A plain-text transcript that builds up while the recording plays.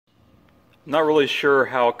Not really sure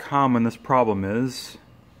how common this problem is,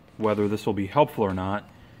 whether this will be helpful or not,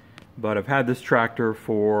 but I've had this tractor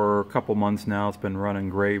for a couple months now. It's been running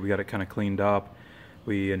great. We got it kind of cleaned up.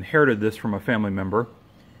 We inherited this from a family member,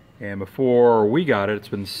 and before we got it, it's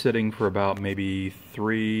been sitting for about maybe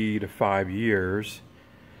 3 to 5 years.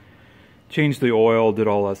 Changed the oil, did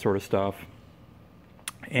all that sort of stuff.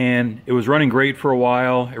 And it was running great for a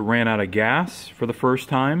while. It ran out of gas for the first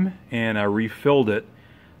time, and I refilled it.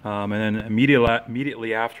 And then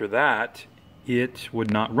immediately after that, it would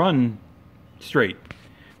not run straight.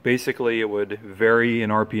 Basically, it would vary in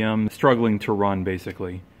RPM, struggling to run,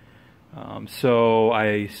 basically. So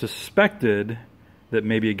I suspected that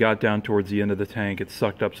maybe it got down towards the end of the tank, it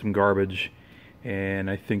sucked up some garbage, and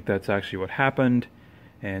I think that's actually what happened.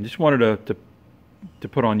 And just wanted to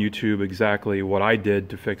put on YouTube exactly what I did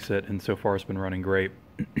to fix it, and so far it's been running great.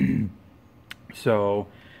 So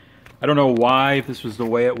I don't know why, if this was the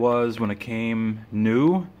way it was when it came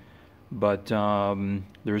new, but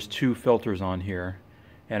there's 2 filters on here,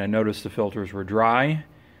 and I noticed the filters were dry.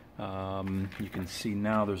 You can see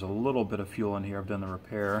now there's a little bit of fuel in here. I've done the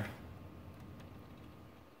repair.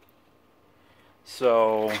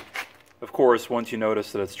 So, of course, once you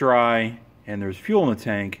notice that it's dry and there's fuel in the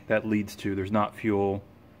tank, that leads to there's not fuel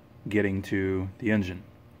getting to the engine.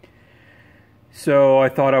 So I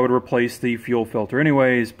thought I would replace the fuel filter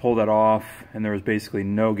anyways, pull that off, and there was basically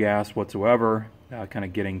no gas whatsoever kind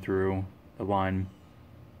of getting through the line.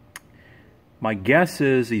 My guess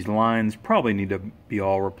is these lines probably need to be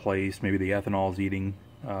all replaced. Maybe the ethanol is eating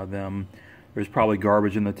them. There's probably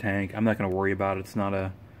garbage in the tank. I'm not going to worry about it. It's not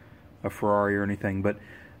a Ferrari or anything. But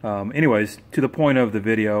anyways, to the point of the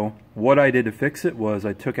video, what I did to fix it was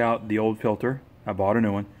I took out the old filter. I bought a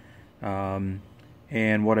new one.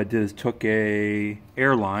 And what I did is took a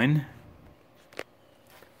air line.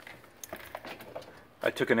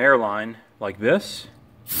 I took an air line like this,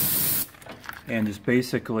 and just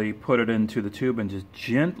basically put it into the tube and just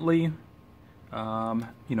gently,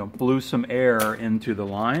 blew some air into the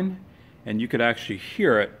line, and you could actually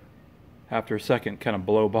hear it after a second kind of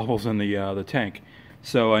blow bubbles in the tank.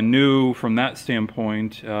 So I knew from that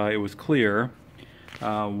standpoint it was clear.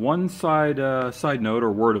 One side note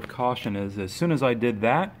or word of caution is, as soon as I did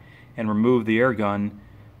that and removed the air gun,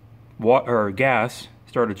 gas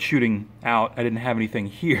started shooting out. I didn't have anything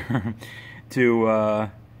here to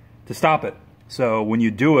stop it. So when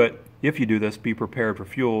you do it, if you do this, be prepared for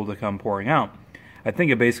fuel to come pouring out. I think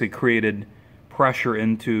it basically created pressure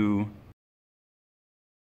into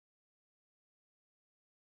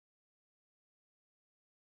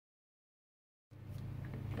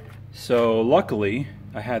So luckily,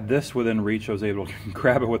 I had this within reach. I was able to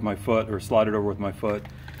grab it with my foot or slide it over with my foot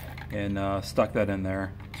and stuck that in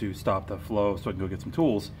there to stop the flow so I can go get some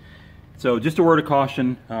tools. So just a word of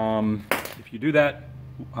caution, if you do that,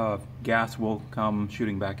 gas will come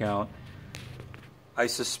shooting back out. I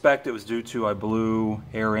suspect it was due to I blew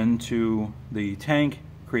air into the tank,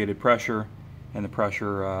 created pressure, and the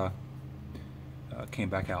pressure came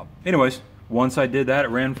back out. Anyways, once I did that, it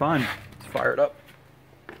ran fine. Let's fire it up.